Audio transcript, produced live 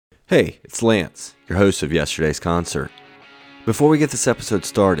Hey, it's Lance, your host of yesterday's concert. Before we get this episode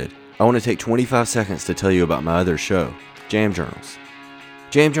started, I want to take 25 seconds to tell you about my other show, Jam Journals.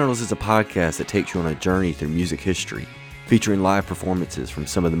 Jam Journals is a podcast that takes you on a journey through music history, featuring live performances from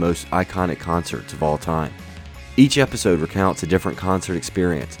some of the most iconic concerts of all time. Each episode recounts a different concert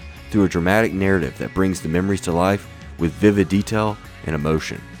experience through a dramatic narrative that brings the memories to life with vivid detail and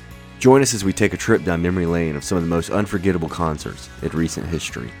emotion. Join us as we take a trip down memory lane of some of the most unforgettable concerts in recent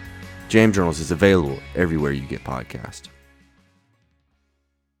history. Jam Journals is available everywhere you get podcasts.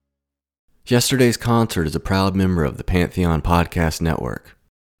 Yesterday's concert is a proud member of the Pantheon Podcast Network.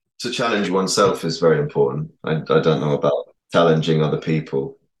 To challenge oneself is very important. I don't know about challenging other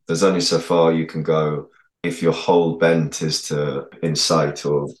people. There's only so far you can go if your whole bent is to incite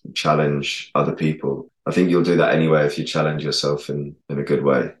or challenge other people. I think you'll do that anyway if you challenge yourself in a good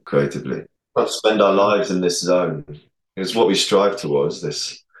way, creatively. Let's spend our lives in this zone. It's what we strive towards,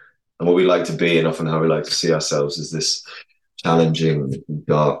 this. And what we like to be, and often how we like to see ourselves, is this challenging,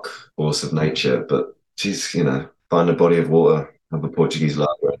 dark force of nature. But geez, find a body of water, have a Portuguese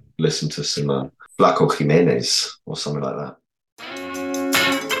lager, listen to some Flaco Jimenez or something like that.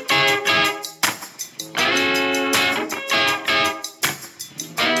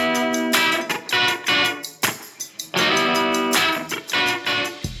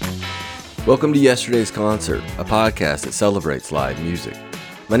 Welcome to Yesterday's Concert, a podcast that celebrates live music.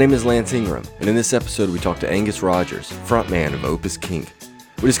 My name is Lance Ingram, and in this episode we talk to Angus Rogers, frontman of Opus Kink.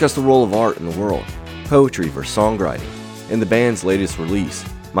 We discuss the role of art in the world, poetry versus songwriting, and the band's latest release,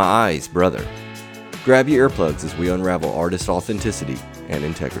 My Eyes, Brother. Grab your earplugs as we unravel artist authenticity and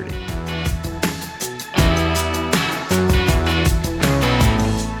integrity.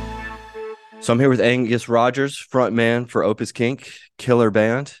 So I'm here with Angus Rogers, frontman for Opus Kink, killer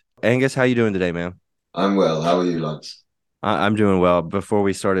band. Angus, how you doing today, man? I'm well. How are you, Lance? I'm doing well. Before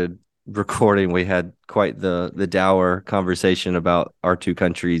we started recording, we had quite the dour conversation about our two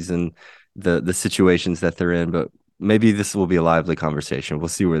countries and the situations that they're in. But maybe this will be a lively conversation. We'll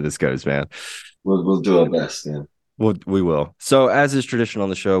see where this goes, man. We'll do our best, yeah. We will. So as is tradition on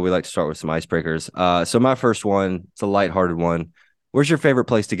the show, we like to start with some icebreakers. So my first one, it's a lighthearted one. Where's your favorite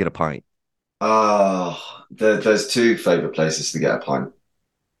place to get a pint? There's two favorite places to get a pint.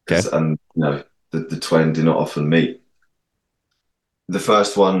 Okay. And the twain do not often meet. The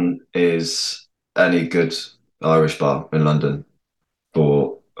first one is any good Irish bar in London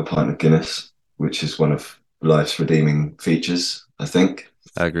for a pint of Guinness, which is one of life's redeeming features, I think.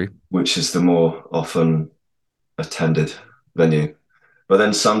 I agree. Which is the more often attended venue. But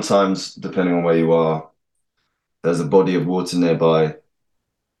then sometimes, depending on where you are, there's a body of water nearby.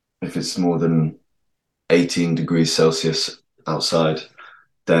 If it's more than 18 degrees Celsius outside,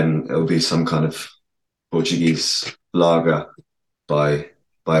 then it'll be some kind of Portuguese lager by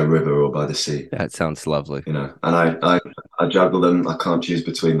a river or by the sea. That sounds lovely. And I juggle them. I can't choose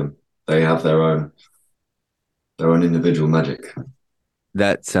between them. They have their own individual magic.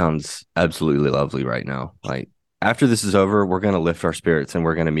 That sounds absolutely lovely right now. Like after this is over, we're going to lift our spirits and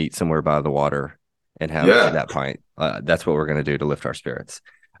we're going to meet somewhere by the water and have that pint. That's what we're going to do to lift our spirits.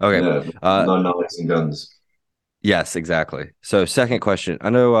 Okay. Yeah, no knives and guns. Yes, exactly. So second question. I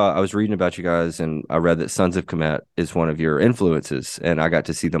know I was reading about you guys and I read that Sons of Kemet is one of your influences, and I got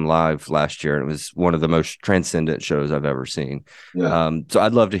to see them live last year, and it was one of the most transcendent shows I've ever seen. Yeah. So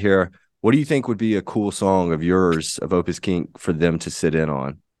I'd love to hear, what do you think would be a cool song of yours, of Opus Kink, for them to sit in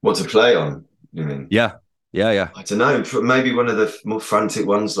on? What to play on, you mean? Yeah. I don't know. Maybe one of the more frantic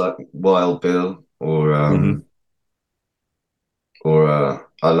ones like Wild Bill or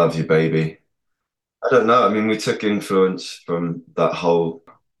I Love You, Baby. I don't know. I mean, we took influence from that whole,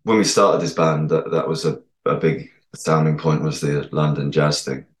 when we started this band, that was a big sounding point, was the London jazz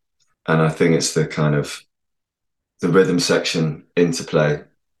thing. And I think it's the kind of the rhythm section interplay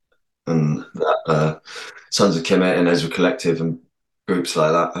and that Sons of Kemet and Ezra Collective and groups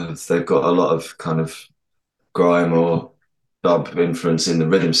like that, they've got a lot of kind of grime or dub influence in the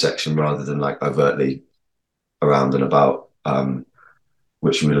rhythm section rather than like overtly around and about,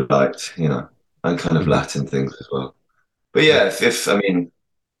 which we liked, and kind of Latin things as well. But yeah, if I mean,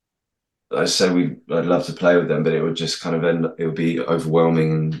 I'd say I'd love to play with them, but it would just kind of it would be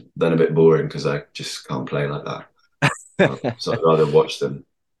overwhelming and then a bit boring because I just can't play like that. So I'd rather watch them.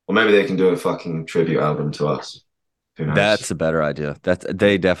 Or maybe they can do a fucking tribute album to us. Who knows? That's a better idea.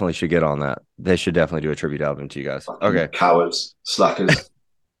 They definitely should get on that. They should definitely do a tribute album to you guys. Fucking okay. Cowards, slackers.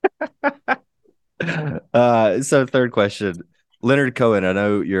 So third question. Leonard Cohen, I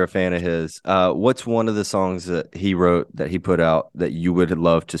know you're a fan of his. What's one of the songs that he wrote, that he put out, that you would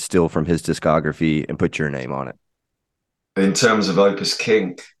love to steal from his discography and put your name on it? In terms of Opus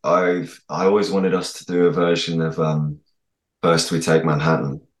Kink, I always wanted us to do a version of First We Take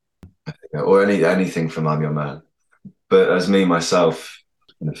Manhattan, or anything from I'm Your Man. But as me myself,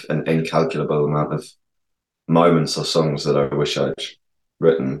 an incalculable amount of moments or songs that I wish I'd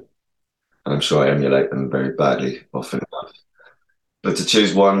written, and I'm sure I emulate them very badly often enough. But to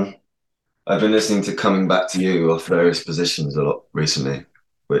choose one, I've been listening to Coming Back to You off various positions a lot recently,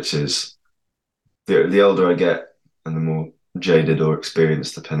 which is the older I get and the more jaded or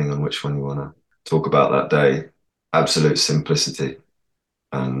experienced, depending on which one you want to talk about that day, absolute simplicity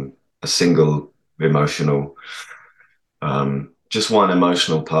and a single emotional, just one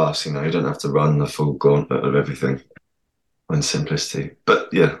emotional pass. You don't have to run the full gauntlet of everything and simplicity. But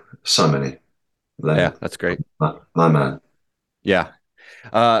yeah, so many. Yeah, Leonard, that's great. my man. Yeah.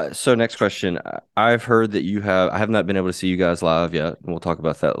 So next question. I've heard that I have not been able to see you guys live yet, and we'll talk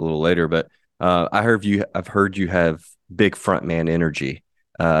about that a little later, but I've heard you have big front man energy,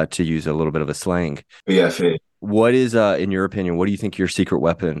 to use a little bit of a slang. BFE. What is, in your opinion, what do you think your secret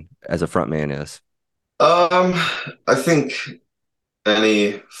weapon as a front man is? Um, I think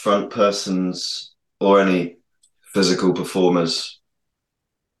any front person's or any physical performer's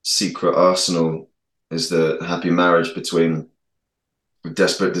secret arsenal is the happy marriage between a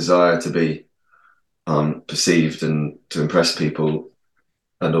desperate desire to be perceived and to impress people,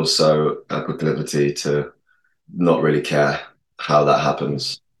 and also a proclivity to not really care how that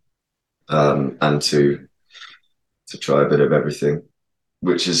happens, and to try a bit of everything,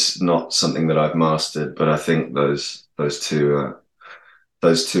 which is not something that I've mastered. But I think those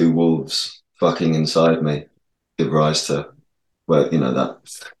two wolves fucking inside me give rise to, well, that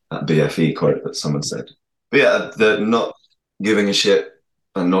BFE quote that someone said. But yeah, the not giving a shit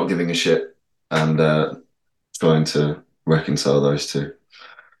and not giving a shit, and trying to reconcile those two.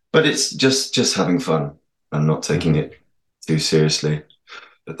 But it's just having fun and not taking Mhm. it too seriously.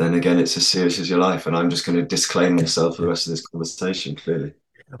 But then again, it's as serious as your life, and I'm just going to disclaim myself for the rest of this conversation. Clearly,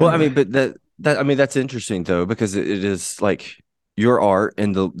 Well, I mean, anyway. but I mean, that's interesting though, because it is like your art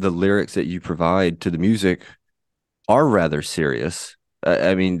and the lyrics that you provide to the music are rather serious.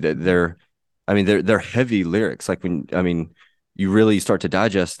 I mean, they're heavy lyrics. Like I mean, you really start to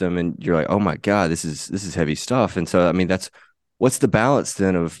digest them, and you're like, oh my God, this is heavy stuff. And so, I mean, what's the balance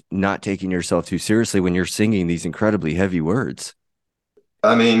then of not taking yourself too seriously when you're singing these incredibly heavy words?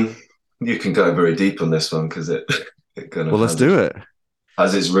 I mean, you can go very deep on this one because it it kind of Well, let's do it.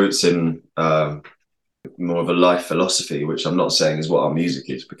 has its roots in more of a life philosophy, which I'm not saying is what our music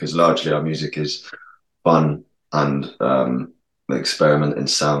is, because largely our music is fun and experiment in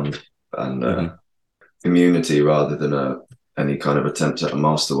sound and Hmm. community rather than any kind of attempt at a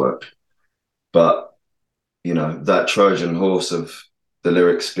masterwork. But that Trojan horse of the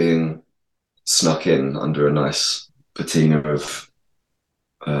lyrics being snuck in under a nice patina of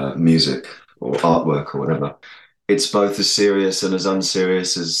music or artwork or whatever. It's both as serious and as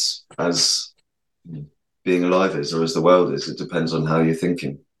unserious as being alive is, or as the world is. It depends on how you're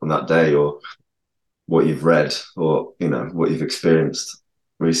thinking on that day, or what you've read, or what you've experienced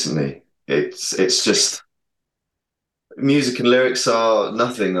recently. It's just music and lyrics are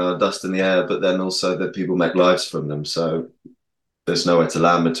nothing, are dust in the air, but then also that people make lives from them. So there's nowhere to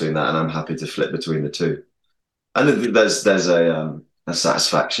land between that, and I'm happy to flip between the two. And there's a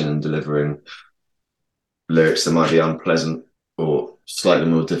satisfaction in delivering lyrics that might be unpleasant or slightly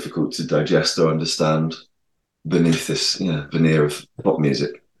more difficult to digest or understand beneath this veneer of pop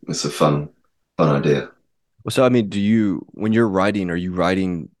music. It's a fun idea. Well, so I mean, when you're writing, are you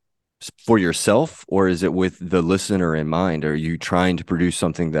writing for yourself, or is it with the listener in mind? Are you trying to produce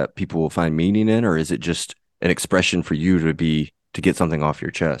something that people will find meaning in, or is it just an expression for you to get something off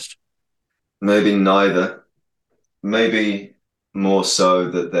your chest? Maybe neither. Maybe more so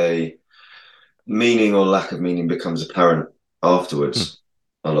that they meaning or lack of meaning becomes apparent Hmm. afterwards.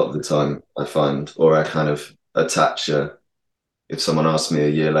 A lot of the time, I find, or I kind of attach a. If someone asks me a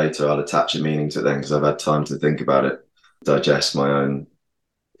year later, I'll attach a meaning to it then because I've had time to think about it, digest my own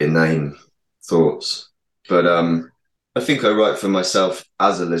inane thoughts. But I think I write for myself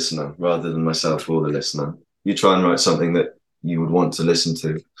as a listener rather than myself for the listener. You try and write something that you would want to listen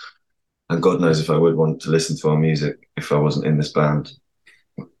to, and God knows if I would want to listen to our music if I wasn't in this band.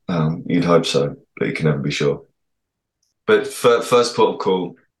 You'd hope so, but you can never be sure. But first port of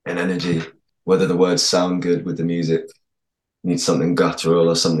call and energy, whether the words sound good with the music, need something guttural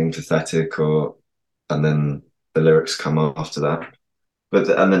or something pathetic, or and then the lyrics come after that.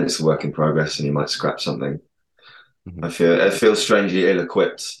 And then it's a work in progress, and you might scrap something. Hmm. I feel strangely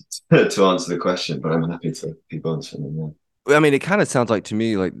ill-equipped to answer the question, but I'm happy to keep answering them. I mean, it kind of sounds like to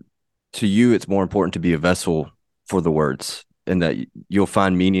me, like to you, it's more important to be a vessel for the words, and that you'll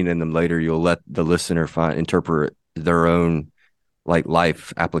find meaning in them later. You'll let the listener interpret their own like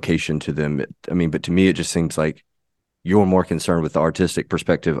life application to them. I mean, but to me, it just seems like you're more concerned with the artistic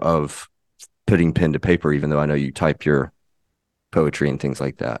perspective of putting pen to paper, even though I know you type your poetry and things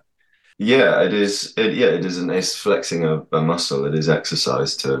like that. Yeah, it is. It isn't. It's flexing a muscle. It is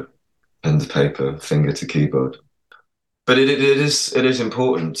exercise to pen to paper, finger to keyboard. But it is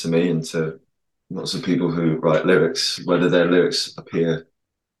important to me and to lots of people who write lyrics, whether their lyrics appear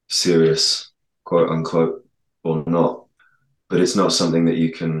serious, quote unquote, or not. But it's not something that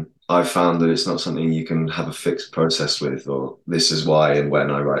you can. I've found that it's not something you can have a fixed process with, or this is why and when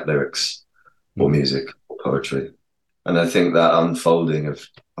I write lyrics or Mm-hmm. music or poetry. And I think that unfolding of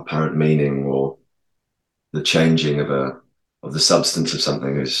apparent meaning or the changing of the substance of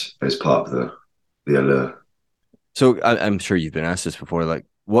something is part of the allure. So I'm sure you've been asked this before. Like,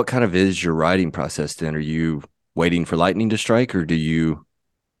 what kind of is your writing process then? Are you waiting for lightning to strike, or do you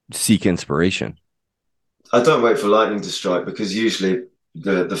seek inspiration? I don't wait for lightning to strike because usually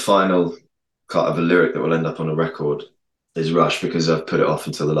the final cut of a lyric that will end up on a record is rushed because I've put it off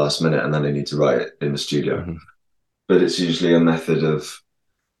until the last minute and then I need to write it in the studio. Mm-hmm. But it's usually a method of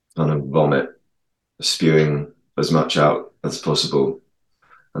kind of vomit, spewing as much out as possible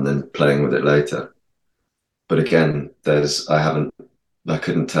and then playing with it later. But again, I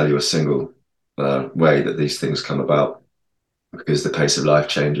couldn't tell you a single way that these things come about because the pace of life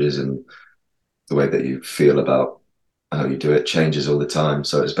changes and the way that you feel about how you do it changes all the time.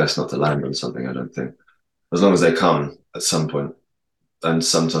 So it's best not to land on something, I don't think. As long as they come at some point. And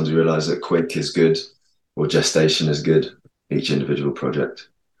sometimes you realize that quick is good or gestation is good, each individual project.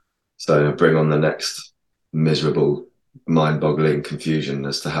 So bring on the next miserable, mind boggling confusion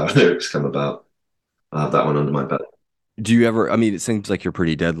as to how lyrics come about. I have that one under my belt. Do you ever? I mean, it seems like you're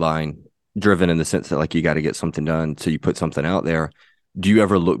pretty deadline driven in the sense that like you got to get something done, so you put something out there. Do you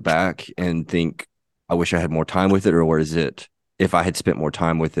ever look back and think, I wish I had more time with it, or is it if I had spent more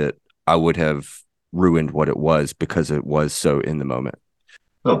time with it, I would have ruined what it was because it was so in the moment?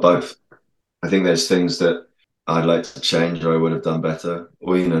 Well, both. I think there's things that I'd like to change or I would have done better.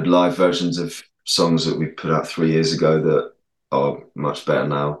 Or, live versions of songs that we put out 3 years ago that are much better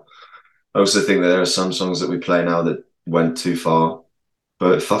now. I also think that there are some songs that we play now that went too far,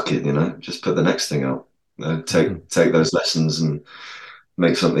 but fuck it, just put the next thing out. Mm-hmm. Take those lessons and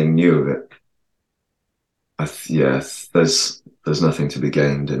make something new of it. Yeah, there's nothing to be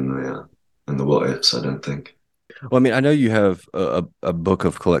gained in the what ifs. I don't think. Well, I mean, I know you have a book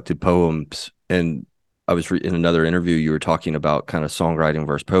of collected poems, and I was in another interview. You were talking about kind of songwriting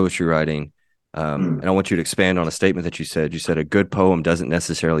versus poetry writing, Mm, and I want you to expand on a statement that you said. You said a good poem doesn't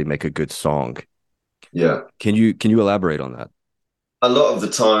necessarily make a good song. yeah, Can you elaborate on that? a lot of the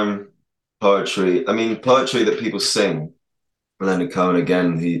time, poetry. I mean, poetry that people sing. Leonard Cohen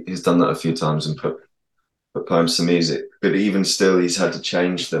again. He's done that a few times and put poems to music. But even still, he's had to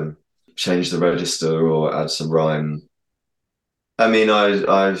change them, change the register or add some rhyme. I mean,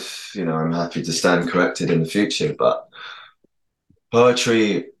 I'm happy to stand corrected in the future, but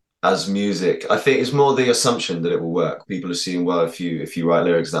poetry as music, I think it's more the assumption that it will work. People assume, well, if you write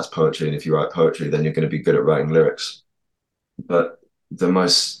lyrics, that's poetry, and if you write poetry, then you're going to be good at writing lyrics. But the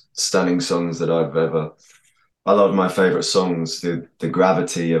most stunning songs that a lot of my favorite songs, the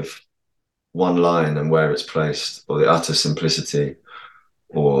gravity of one line and where it's placed, or the utter simplicity,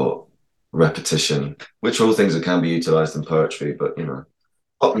 or repetition, which are all things that can be utilized in poetry. But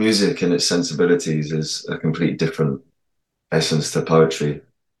pop music and its sensibilities is a complete different essence to poetry.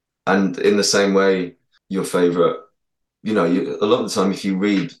 And in the same way, your favorite, a lot of the time, if you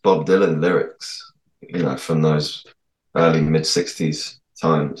read Bob Dylan lyrics, from those early mid 60s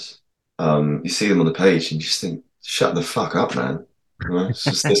times, you see them on the page and you just think, shut the fuck up, man. It's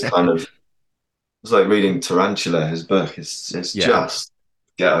just this kind of, it's like reading Tarantula, his book. It's Yeah, just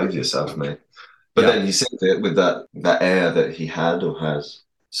get over yourself, mate. But yeah. then he sings it with that air that he had or has.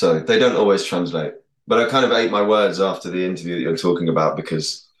 So they don't always translate. But I kind of ate my words after the interview that you're talking about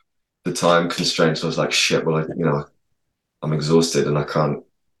because the time constraints. I was like, shit. Well, I'm exhausted and I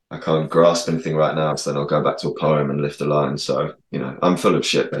can't grasp anything right now. So then I'll go back to a poem and lift a line. So I'm full of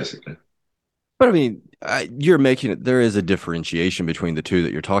shit basically. But I mean, you're making it. There is a differentiation between the two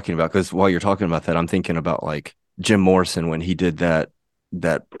that you're talking about. Because while you're talking about that, I'm thinking about like Jim Morrison when he did that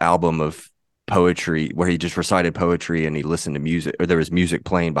album of poetry where he just recited poetry and he listened to music, or there was music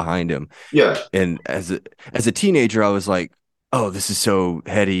playing behind him. Yeah, And as a teenager, I was like, oh, this is so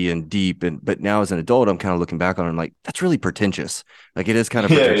heady and deep. And but now as an adult, I'm kind of looking back on it, I'm like, that's really pretentious. Like it is kind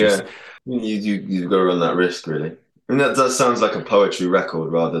of yeah, pretentious. yeah. You've got to run that risk really. And that sounds like a poetry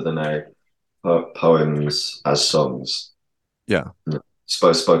record rather than a poems as songs, Yeah.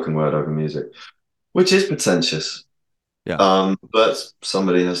 spoken word over music, which is pretentious. Yeah. But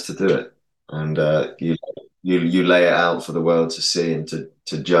somebody has to do it, and you lay it out for the world to see and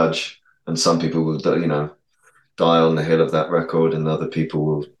to judge. And some people will, die on the hill of that record, and other people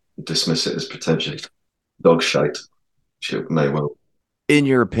will dismiss it as pretentious dog shite. Shit may well. In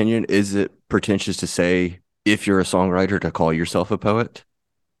your opinion, is it pretentious to say if you're a songwriter to call yourself a poet?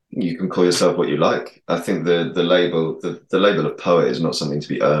 You can call yourself what you like. I think the label of poet is not something to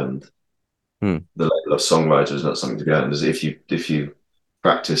be earned. Hmm. The label of songwriter is not something to be earned. As if you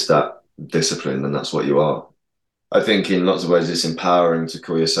practice that discipline, then that's what you are. I think in lots of ways it's empowering to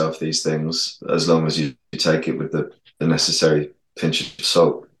call yourself these things as long as you take it with the necessary pinch of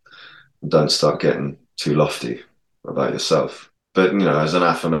salt and don't start getting too lofty about yourself. But as an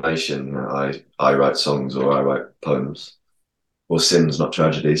affirmation, I write songs or I write poems or sins, not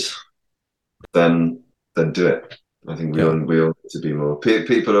tragedies. Then do it. I think Yeah. we all need to be more.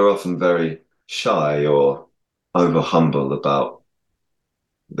 People are often very shy or over humble about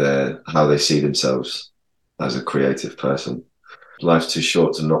their how they see themselves as a creative person. Life's too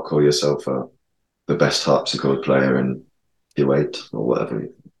short to not call yourself the best harpsichord player in Kuwait or whatever.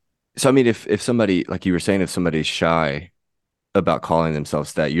 So I mean, if somebody, like you were saying, if somebody's shy about calling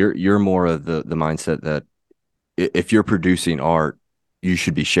themselves that, you're more of the mindset that if you're producing art, you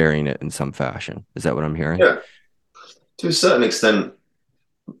should be sharing it in some fashion. Is that what I'm hearing? Yeah, to a certain extent,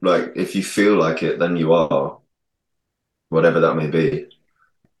 like if you feel like it, then you are, whatever that may be.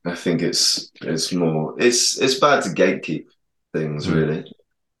 I think it's more it's bad to gatekeep things Mm. really.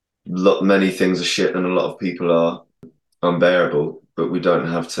 Many things are shit and a lot of people are unbearable, but we don't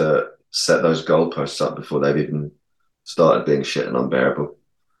have to set those goalposts up before they've even started being shit and unbearable.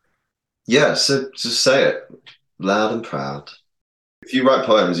 Yeah, so just say it loud and proud. If you write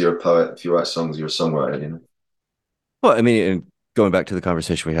poems, you're a poet. If you write songs, you're a songwriter. Well, I mean, and going back to the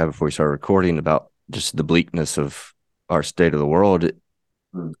conversation we had before we started recording about just the bleakness of our state of the world,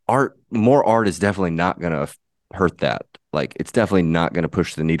 Mm. more art is definitely not going to hurt that. Like, it's definitely not going to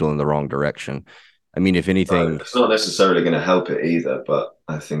push the needle in the wrong direction. I mean, if No, anything, it's not necessarily going to help it either, but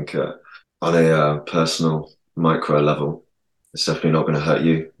I think on a personal micro level, it's definitely not going to hurt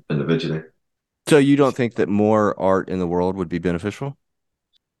you individually. so you don't think that more art in the world would be beneficial?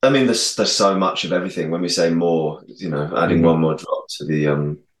 I mean, there's so much of everything. When we say more, adding Hmm. one more drop to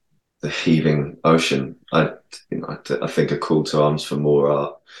the heaving ocean, I think a call to arms for more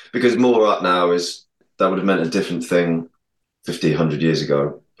art because more art now is that would have meant a different thing 50, 100 years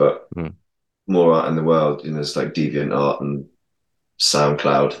ago, but Hmm. more art in the world, there's like deviant art and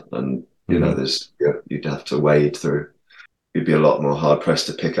SoundCloud, and Hmm. you'd have to wade through. You'd be a lot more hard pressed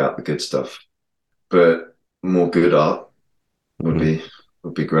to pick out the good stuff, but more good art would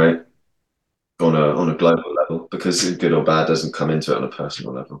Hmm. be great on a global level because good or bad doesn't come into it on a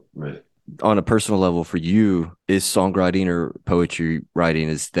personal level, really. On a personal level for you, is songwriting or poetry writing,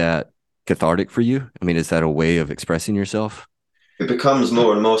 is that cathartic for you? I mean, is that a way of expressing yourself? It becomes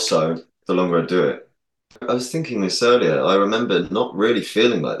more and more so the longer I do it. I was thinking this earlier. I remember not really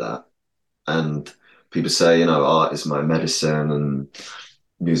feeling like that, and people say, art is my medicine and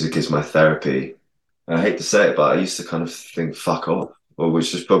music is my therapy. I hate to say it, but I used to kind of think fuck off, or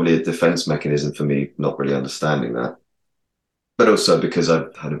which was probably a defense mechanism for me not really understanding that. But also because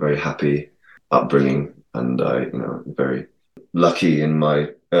I've had a very happy upbringing and very lucky in my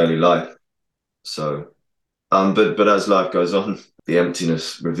early life. So, but as life goes on, the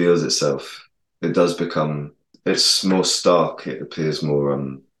emptiness reveals itself. It does become, it's more stark. It appears more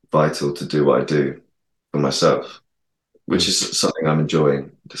vital to do what I do for myself, which Mm. is something I'm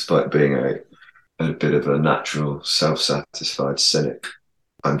enjoying, despite being a bit of a natural, self-satisfied cynic.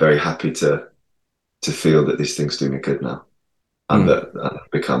 I'm very happy to feel that these things do me good now, and Mm. that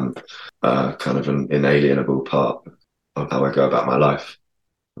become kind of an inalienable part of how I go about my life.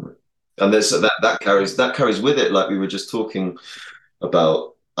 And there's that carries with it, like we were just talking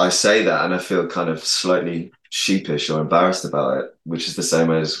about. I say that, and I feel kind of slightly sheepish or embarrassed about it, which is the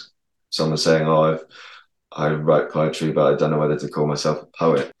same as someone saying, "Oh, I write poetry, but I don't know whether to call myself a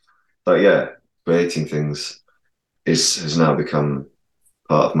poet." But yeah, creating things is has now become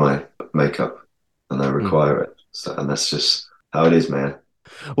part of my makeup, and I Mm. require it. So, and that's just how it is, man.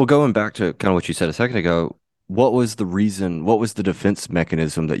 Well, going back to kind of what you said a second ago, what was the reason, what was the defense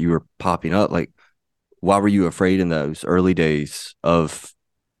mechanism that you were popping up? Like, why were you afraid in those early days of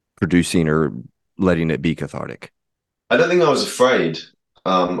producing or letting it be cathartic? I don't think I was afraid,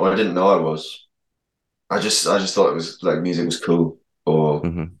 or I didn't know I was. I just thought it was like music was cool, or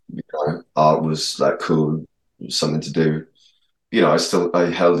Hmm. art was like cool, something to do.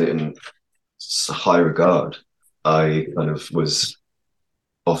 I held it in high regard. I kind of was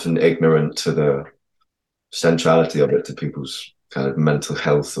often ignorant to the centrality of it to people's kind of mental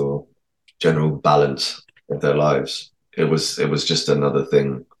health or general balance of their lives. It was just another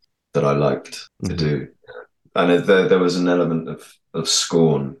thing that I liked to Mm-hmm. do, and there was an element of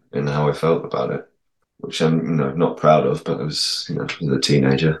scorn in how I felt about it, which I'm not proud of, but it was as a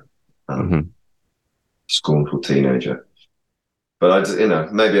teenager, Mm-hmm. scornful teenager. But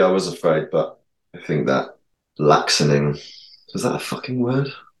maybe I was afraid, but I think that laxening, is that a fucking word?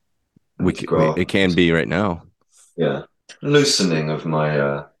 I need to grow It up. can be right now. Yeah, loosening of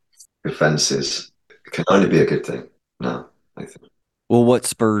my defenses can only be a good thing. No, I think. Well, what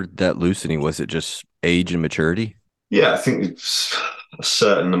spurred that loosening? Was it just age and maturity? Yeah, I think it's a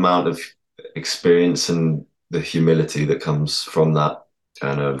certain amount of experience and the humility that comes from that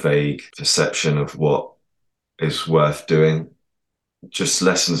kind of vague perception of what is worth doing. Just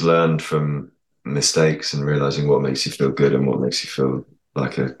lessons learned from mistakes and realizing what makes you feel good and what makes you feel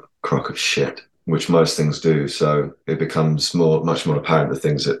like a crock of shit, which most things do. So it becomes much more apparent the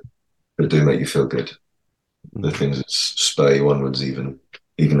things that do make you feel good, the Mhm. things that spur you onwards, even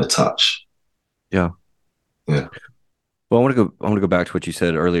a touch. Yeah. Yeah. Well, I want to go back to what you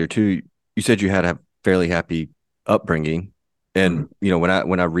said earlier too. You said you had a fairly happy upbringing, and Mm.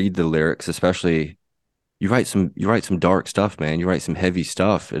 when I read the lyrics, especially you write some dark stuff, man. You write some heavy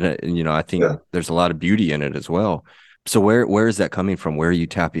stuff, and I think Yeah. there's a lot of beauty in it as well. So where is that coming from? Where are you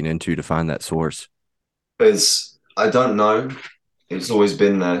tapping into to find that source? I don't know. It's always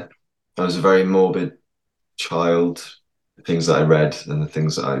been there. I was a very morbid child. The things that I read and the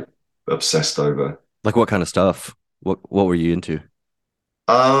things that I obsessed over. Like what kind of stuff? What were you into?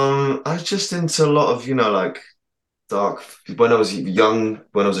 I was just into a lot of, like dark when I was young,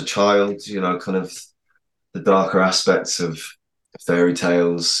 when I was a child, kind of the darker aspects of fairy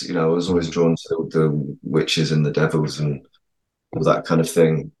tales. I was always Mhm. drawn to the witches and the devils and all that kind of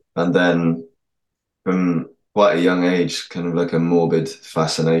thing. And then from quite a young age, kind of like a morbid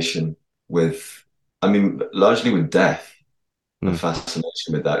fascination with, I mean, largely with death, a Mm.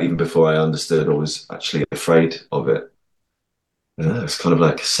 fascination with that, even before I understood or was actually afraid of it. Yeah, it's kind of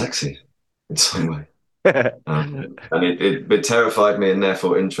like sexy in some way. And it terrified me and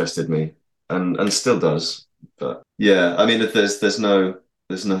therefore interested me and still does. But yeah, I mean, if there's no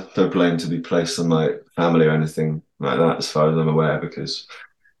blame to be placed on my family or anything like that, as far as I'm aware, because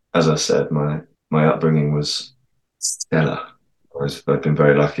as I said, my upbringing was stellar. I've been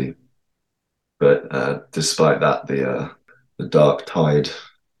very lucky, but despite that, the dark tide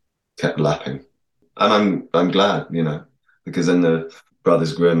kept lapping, and I'm glad, because then the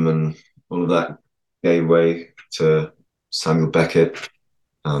Brothers Grimm and all of that gave way to Samuel Beckett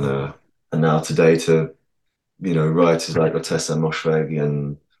and now today to writers like Ottessa Moshfegh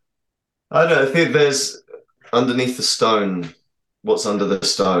and I don't know. I think there's underneath the stone, what's under the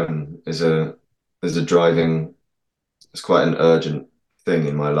stone is a driving. It's quite an urgent thing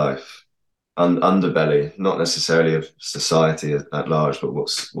in my life. Underbelly, not necessarily of society at large, but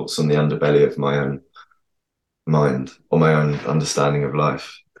what's on the underbelly of my own mind or my own understanding of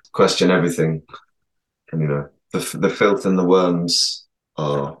life. Question everything, and the filth and the worms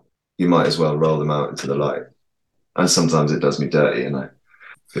are. You might as well roll them out into the light. And sometimes it does me dirty, and I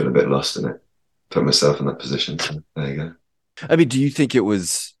feel a bit lost in it. Put myself in that position. So there you go. I mean, do you think it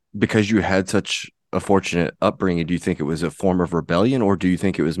was because you had such a fortunate upbringing? Do you think it was a form of rebellion, or do you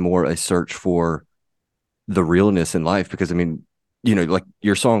think it was more a search for the realness in life? Because I mean, like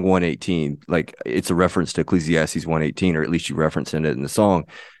your song 118, like it's a reference to Ecclesiastes 118, or at least you reference in it in the song.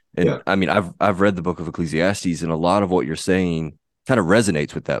 And Yeah, I mean, I've read the book of Ecclesiastes, and a lot of what you're saying kind of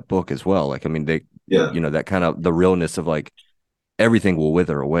resonates with that book as well. Like, I mean, yeah, that kind of the realness of like everything will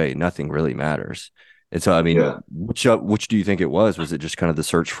wither away, nothing really matters. And so, I mean, yeah. which do you think it was? Was it just kind of the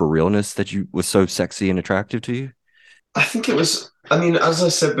search for realness that you was so sexy and attractive to you? I think it was. I mean, as I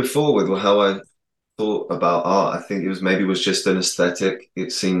said before, with how I thought about art, I think it was just an aesthetic.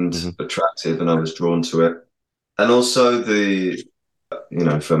 It seemed Hmm. attractive, and I was drawn to it. And also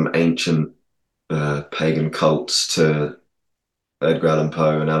from ancient pagan cults to Edgar Allan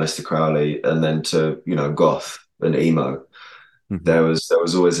Poe and Aleister Crowley, and then to goth and emo. Hmm. There was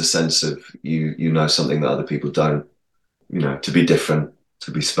always a sense of you know something that other people don't. To be different,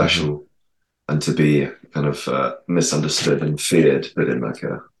 to be Hmm. special, and to be kind of misunderstood and feared, but in like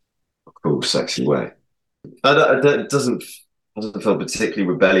a cool, sexy way. It doesn't feel particularly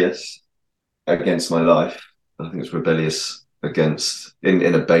rebellious against my life. I think it's rebellious against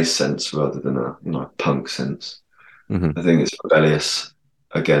in a base sense rather than a punk sense. Hmm. I think it's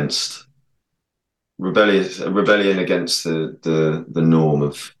against rebellion against the norm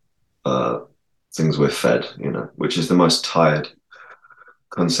of things we're fed, which is the most tired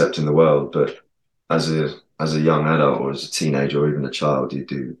concept in the world. But as a young adult or as a teenager or even a child,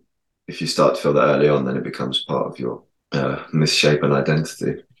 if you start to feel that early on, then it becomes part of your misshapen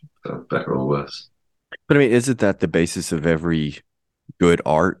identity, for better or worse. But I mean, isn't that the basis of every good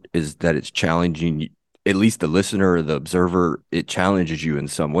art is that it's challenging at least the listener or the observer, it challenges you in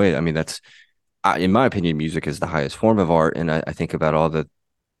some way. I mean, in my opinion, music is the highest form of art. And I think about all the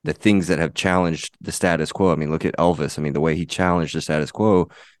things that have challenged the status quo. I mean, look at Elvis. I mean, the way he challenged the status quo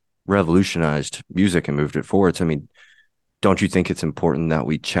revolutionized music and moved it forward. So, I mean, don't you think it's important that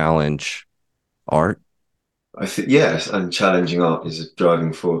we challenge art? I think yes, and challenging art is a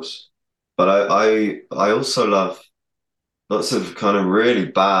driving force. But I also love lots of kind of really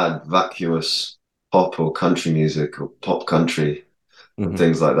bad, vacuous pop or country music or pop country and Mm-hmm.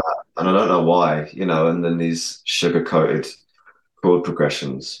 things like that. And I don't know why, and then these sugar-coated chord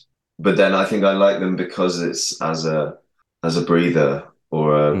progressions. But then I think I like them because it's as a breather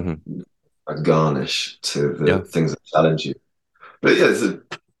or Mm-hmm. a garnish to Yeah. the things that challenge you. But yeah,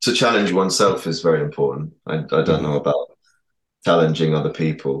 to challenge oneself is very important. I don't Mm-hmm. know about challenging other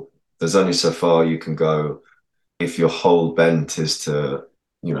people. There's only so far you can go if your whole bent is to,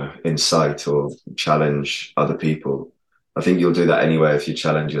 incite or challenge other people. I think you'll do that anyway if you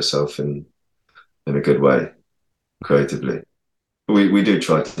challenge yourself in a good way, creatively. We do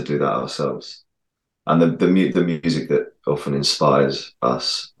try to do that ourselves. And the music that often inspires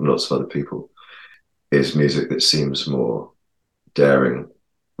us and lots of other people is music that seems more daring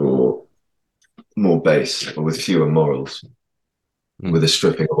or more base or with fewer morals, with a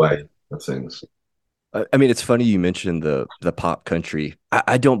stripping away of things. I mean, it's funny you mentioned the pop country.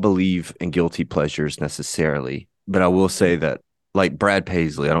 I don't believe in guilty pleasures necessarily, but I will say that like Brad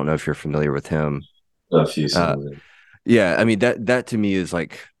Paisley, I don't know if you're familiar with him. A few Uh, songs. yeah, I mean that to me is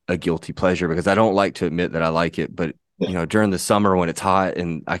like a guilty pleasure because I don't like to admit that I like it, but Yeah. during the summer when it's hot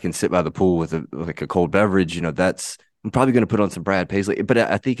and I can sit by the pool with like a cold beverage, that's I'm probably going to put on some Brad Paisley. But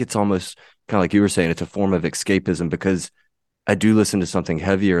I think it's almost kind of like you were saying, it's a form of escapism because I do listen to something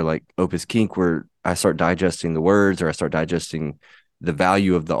heavier like Opus Kink where I start digesting the words or I start digesting the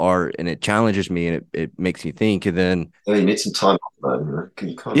value of the art and it challenges me and it makes me think. And then, Yeah, you need some time off, man.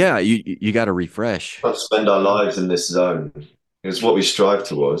 You can't, yeah, you got to refresh. can't spend our lives in this zone. It's what we strive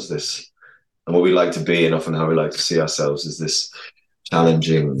towards, this, and what we like to be, and often how we like to see ourselves is this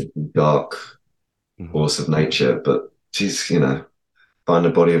challenging, dark Mhm. force of nature. But geez, find a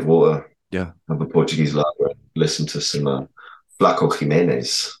body of water, Yeah. have a Portuguese lager, listen to some Flaco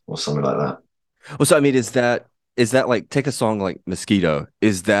Jimenez or something like that. Well, so I mean, is that like take a song like Mosquito?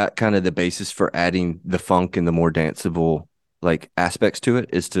 Is that kind of the basis for adding the funk and the more danceable like aspects to it?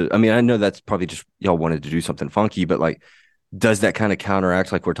 Is to I mean, I know that's probably just y'all wanted to do something funky, but like does that kind of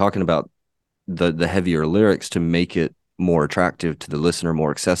counteract like we're talking about the heavier lyrics to make it more attractive to the listener,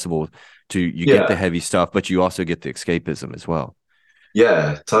 more accessible to you get the Yeah, heavy stuff, but you also get the escapism as well.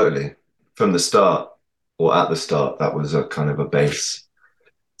 yeah, totally. From the start, or at the start, that was a kind of a base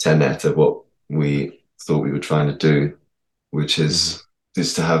tenet of what we thought we were trying to do, which Mm-hmm.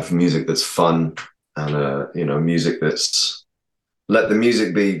 is to have music that's fun and music that's let the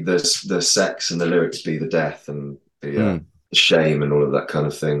music be the sex and the lyrics be the death and Mm, the shame and all of that kind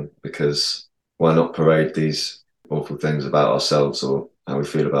of thing. Because why not parade these awful things about ourselves or how we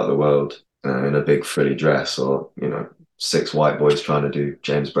feel about the world in a big frilly dress or six white boys trying to do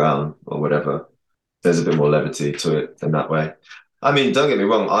James Brown or whatever. There's a bit more levity to it in that way. I mean, don't get me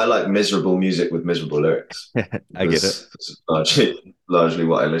wrong. I like miserable music with miserable lyrics I get it. because it's largely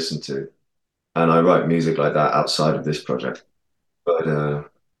what I listen to, and I write music like that outside of this project. But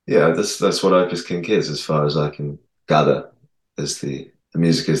yeah, that's what Opus Kink is, as far as I can gather. Is the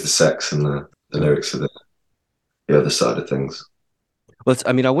music is the sex and the Yeah. lyrics are the other side of things.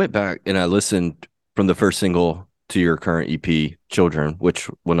 I mean, I went back and I listened from the first single to your current EP, Children, which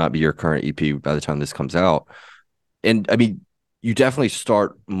will not be your current EP by the time this comes out. And I mean, you definitely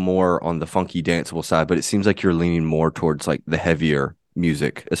start more on the funky, danceable side, but it seems like you're leaning more towards like the heavier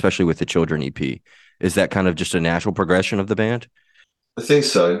music, especially with the Children EP. Is that kind of just a natural progression of the band? I think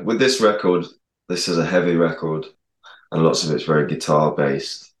so. With this record, this is a heavy record, and lots of it's very guitar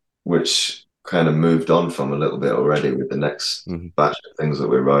based, which kind of moved on from a little bit already with the next Mm-hmm. batch of things that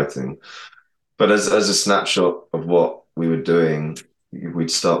we're writing. But as a snapshot of what we were doing,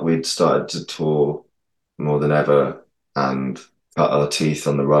 we'd started to tour more than ever and cut our teeth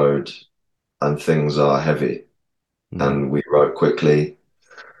on the road, and things are heavy. Mm-hmm. And we wrote quickly,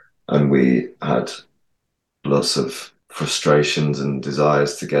 and we had lots of frustrations and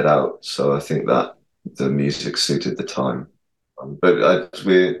desires to get out. So I think that the music suited the time. But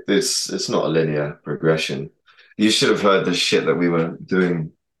it's not a linear progression. You should have heard the shit that we were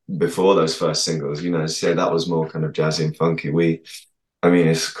doing before those first singles. So that was more kind of jazzy and funky. I mean,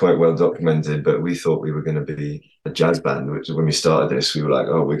 it's quite well documented, but we thought we were going to be a jazz band. Which when we started this, we were like,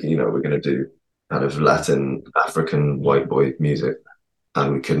 oh, we're going to do kind of Latin, African white boy music,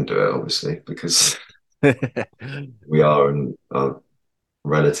 and we couldn't do it obviously because we are in our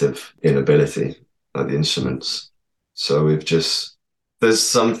relative inability at the instruments. So there's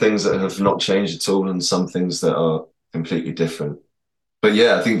some things that have not changed at all, and some things that are completely different. But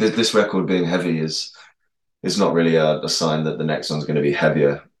yeah, I think that this record being heavy is not really a sign that the next one's going to be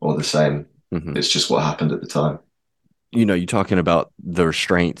heavier or the same. Mm-hmm. It's just what happened at the time. You're talking about the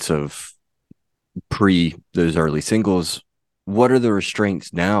restraints of pre those early singles. What are the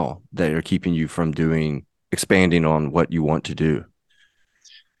restraints now that are keeping you from expanding on what you want to do?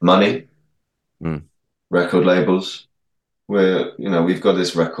 Money, Mm. record labels. We've got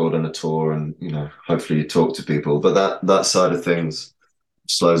this record and a tour, and hopefully you talk to people, but that side of things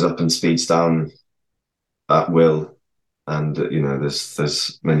slows up and speeds down at will, and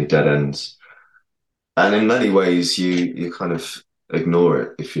there's many dead ends, and in many ways you kind of ignore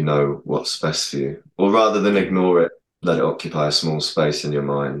it if you know what's best for you, or rather than ignore it, let it occupy a small space in your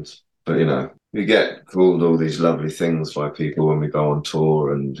mind. But we get called all these lovely things by people when we go on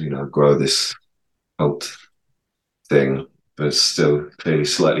tour and grow this cult thing, but it's still clearly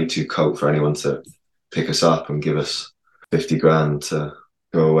slightly too cult for anyone to pick us up and give us 50 grand to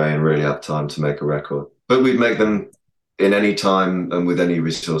go away and really have time to make a record. But we'd make them in any time and with any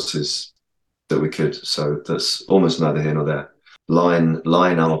resources that we could. So that's almost neither here nor there. Line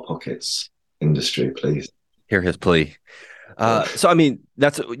our pockets, industry, please. Hear his plea. So, I mean,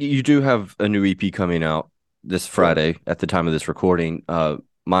 you do have a new EP coming out this Friday at the time of this recording.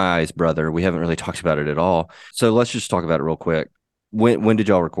 My Eyes Brother. We haven't really talked about it at all. So let's just talk about it real quick. When did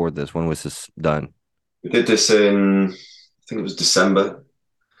y'all record this? When was this done? We did this in, I think it was December,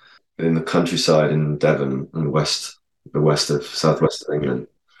 in the countryside in Devon and southwest of England.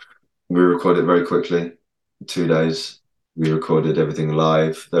 We recorded it very quickly, 2 days. We recorded everything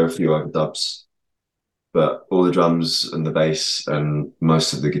live. There are a few overdubs, but all the drums and the bass and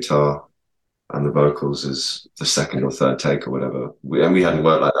most of the guitar and the vocals is the second or third take or whatever. We hadn't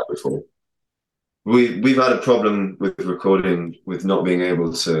worked like that before. We've had a problem with recording, with not being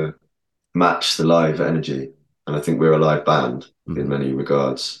able to match the live energy, and I think we're a live band in many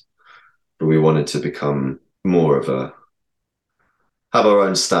regards. But we wanted to become more of have our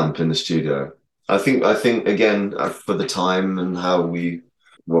own stamp in the studio. I think again, for the time and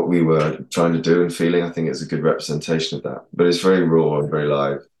what we were trying to do and feeling, I think it's a good representation of that. But it's very raw and very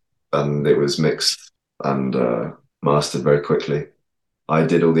live, and it was mixed and mastered very quickly. I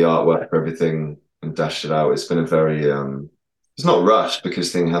did all the artwork for everything and dashed it out. It's been a very it's not rushed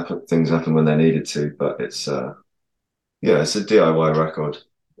because things happen when they needed to, but it's it's a DIY record.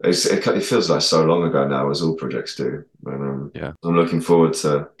 It feels like so long ago now, as all projects do. And, I'm looking forward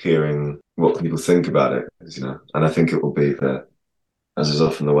to hearing what people think about it, and I think it will be as is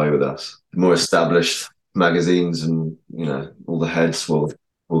often the way with us, more established magazines and all the heads will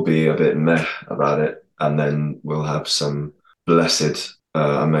be a bit meh about it, and then we'll have some blessed,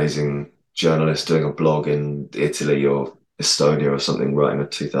 amazing journalist doing a blog in Italy or Estonia or something, writing a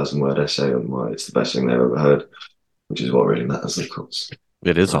 2,000-word essay on why it's the best thing they've ever heard, which is what really matters, of course.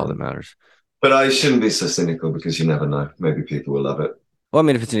 It is all that matters. But I shouldn't be so cynical because you never know. Maybe people will love it. Well, I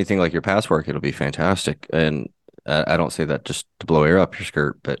mean, if it's anything like your past work, it'll be fantastic. And I don't say that just to blow air up your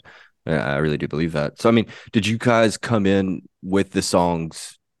skirt, but I really do believe that. So, I mean, did you guys come in with the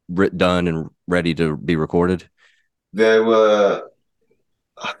songs done and ready to be recorded? There were,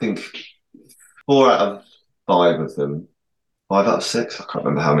 I think, 4 out of 5 of them, 5 out of 6, I can't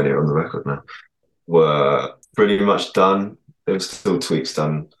remember how many are on the record now, were pretty much done. There were still tweaks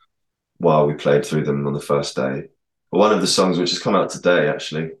done while we played through them on the first day. But one of the songs, which has come out today,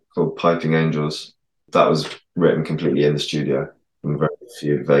 actually, called Piping Angels, that was written completely in the studio with very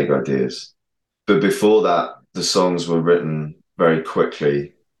few vague ideas. But before that, the songs were written very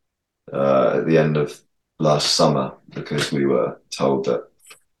quickly at the end of last summer because we were told that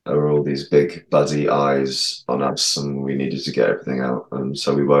there were all these big buzzy eyes on us and we needed to get everything out. And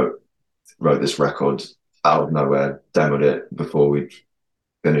so we wrote this record out of nowhere, demoed it before we'd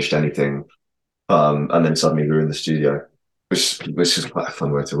finished anything, and then suddenly we were in the studio, which is quite a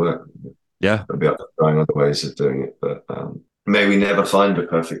fun way to work. Yeah. I'll be up trying other ways of doing it, but may we never find a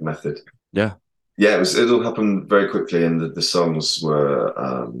perfect method. Yeah. Yeah, it all happened very quickly, and the songs were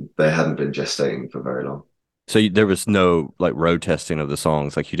they hadn't been gestating for very long. So there was no road testing of the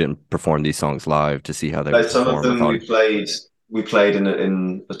songs, like you didn't perform these songs live to see how they would Some perform. of them we played we played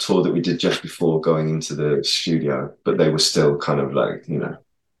in a tour that we did just before going into the studio, but they were still kind of like,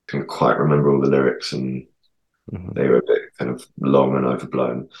 couldn't quite remember all the lyrics, and they were a bit kind of long and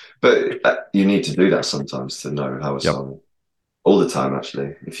overblown. But you need to do that sometimes to know how a Yep. song, all the time,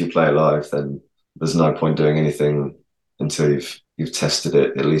 actually. If you play it live, then there's no point doing anything until you've tested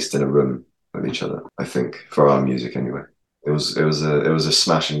it, at least in a room with each other, I think, for our music anyway. It was a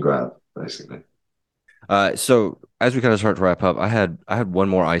smash and grab, basically. So as we kind of start to wrap up, I had one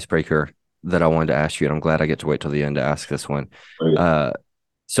more icebreaker that I wanted to ask you, and I'm glad I get to wait till the end to ask this one. Oh, yeah.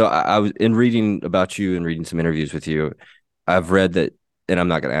 So I was in reading about you and reading some interviews with you. I've read that, and I'm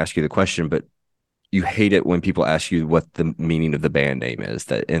not going to ask you the question, but you hate it when people ask you what the meaning of the band name is.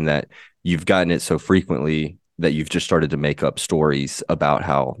 That you've gotten it so frequently that you've just started to make up stories about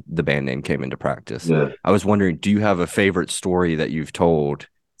how the band name came into practice. Yeah. I was wondering, do you have a favorite story that you've told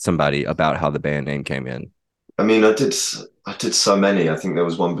somebody about how the band name came in? I mean, I did so many. I think there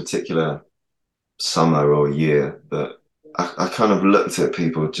was one particular summer or year that I kind of looked at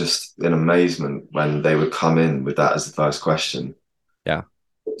people just in amazement when they would come in with that as the first question. Yeah.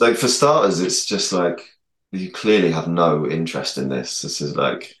 Like, for starters, it's just like, you clearly have no interest in this. This is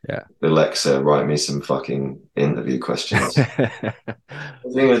like, Yeah. Alexa, write me some fucking interview questions. I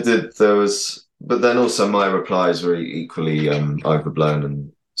think but then also my replies were equally overblown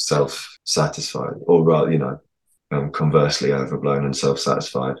and self-satisfied, or rather, conversely overblown and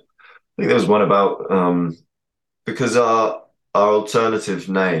self-satisfied. I think there was one about because our alternative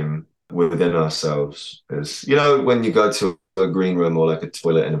name within ourselves is, when you go to a green room or like a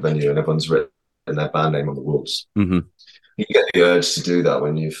toilet in a venue and everyone's written their band name on the walls. Mm-hmm. You get the urge to do that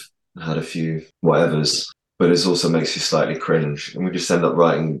when you've had a few whatevers, but it also makes you slightly cringe. And we just end up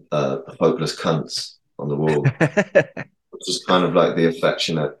writing hopeless cunts on the wall, which is kind of like the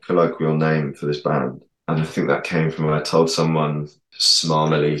affectionate colloquial name for this band. And I think that came from when I told someone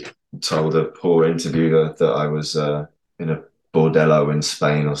smarmily, told a poor interviewer that I was in a bordello in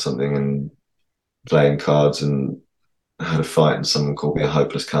Spain or something and playing cards, and had a fight, and someone called me a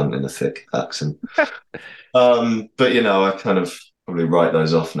hopeless cunt in a thick accent. But I kind of probably write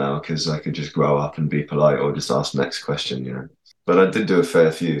those off now because I could just grow up and be polite or just ask the next question. But I did do a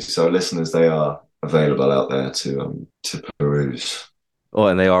fair few. So listeners, they are available out there to peruse. Oh,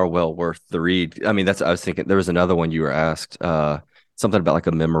 and they are well worth the read. I mean, I was thinking there was another one you were asked, something about like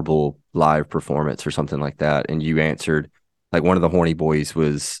a memorable live performance or something like that. And you answered like one of the horny boys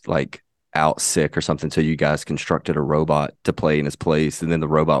was like out sick or something. So you guys constructed a robot to play in his place. And then the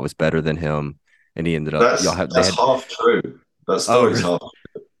robot was better than him. And he ended up, that's half true. That story's half.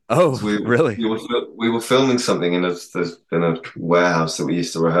 Oh, really? We were filming something in a warehouse that we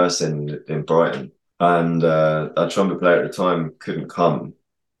used to rehearse in Brighton, and our trumpet player at the time couldn't come,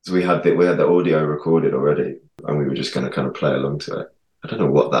 so we had the audio recorded already, and we were just going to kind of play along to it. I don't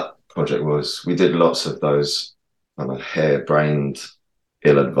know what that project was. We did lots of those kind of harebrained,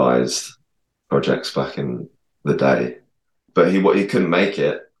 ill-advised projects back in the day, but he couldn't make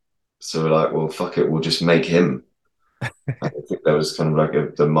it, so we're like, well, fuck it, we'll just make him. I think there was kind of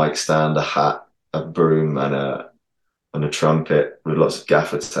like the mic stand, a hat, a broom, and a trumpet with lots of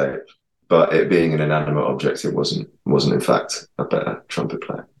gaffer tape. But it being an inanimate object, it wasn't in fact a better trumpet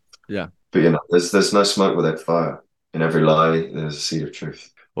player. Yeah. But there's no smoke without fire. In every lie, there's a seed of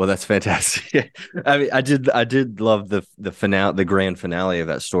truth. Well, that's fantastic. I mean, I did love the finale, the grand finale of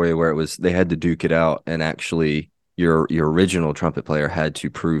that story where they had to duke it out, and actually your original trumpet player had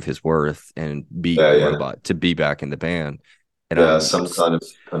to prove his worth and beat the robot to be back in the band. And some kind of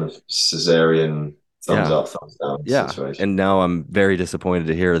Caesarean thumbs up, thumbs down situation. And now I'm very disappointed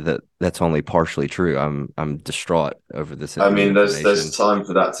to hear that that's only partially true. I'm distraught over this. I mean, there's time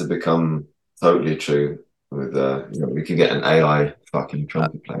for that to become totally true. With we could get an AI fucking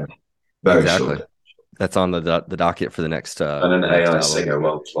trumpet player. Very exactly. short. That's on the docket for the next. And an AI singer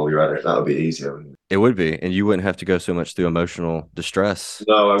while you're at it. That would be easier. It would be, and you wouldn't have to go so much through emotional distress.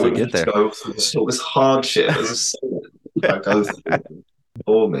 No, I wouldn't have to go through this hardship as a singer. I go through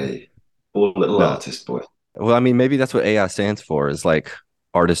for me, poor little artist boy. Well, I mean, maybe that's what AI stands for, is like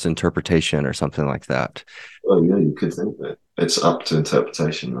artist interpretation or something like that. Oh yeah, you could think that. It's up to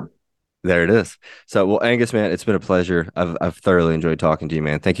interpretation, man. There it is. So, well, Angus, man, it's been a pleasure. I've thoroughly enjoyed talking to you,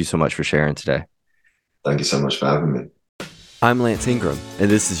 man. Thank you so much for sharing today. Thank you so much for having me. I'm Lance Ingram, and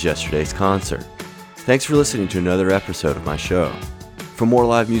this is Yesterday's Concert. Thanks for listening to another episode of my show. For more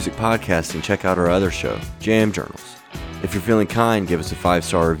live music podcasting, check out our other show, Jam Journals. If you're feeling kind, give us a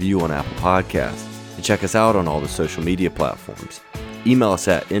 5-star review on Apple Podcasts, and check us out on all the social media platforms. Email us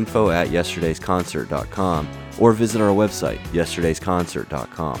at info@yesterdaysconcert.com or visit our website,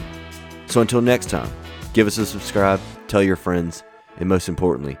 yesterdaysconcert.com. So until next time, give us a subscribe, tell your friends, and most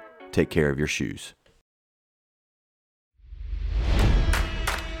importantly, take care of your shoes.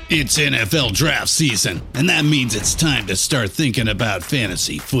 It's NFL draft season, and that means it's time to start thinking about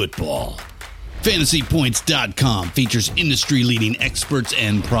fantasy football. FantasyPoints.com features industry-leading experts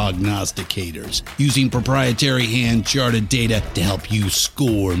and prognosticators using proprietary hand-charted data to help you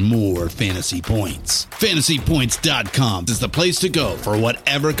score more fantasy points. FantasyPoints.com is the place to go for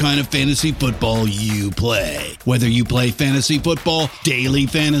whatever kind of fantasy football you play. Whether you play fantasy football, daily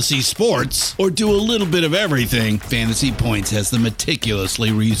fantasy sports, or do a little bit of everything, Fantasy Points has the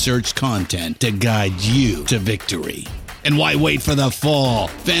meticulously researched content to guide you to victory. And why wait for the fall?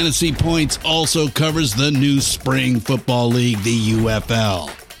 Fantasy Points also covers the new spring football league, the UFL.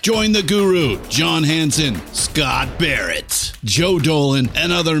 Join the guru, John Hansen, Scott Barrett, Joe Dolan,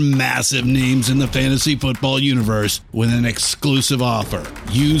 and other massive names in the fantasy football universe with an exclusive offer.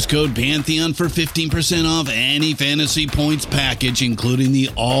 Use code Pantheon for 15% off any Fantasy Points package, including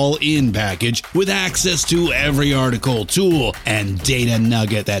the all-in package, with access to every article, tool, and data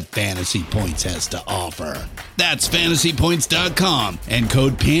nugget that Fantasy Points has to offer. That's FantasyPoints.com and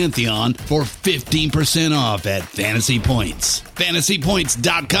code Pantheon for 15% off at Fantasy Points.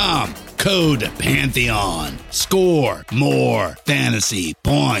 FantasyPoints.com, code Pantheon. Score more fantasy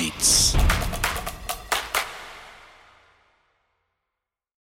points.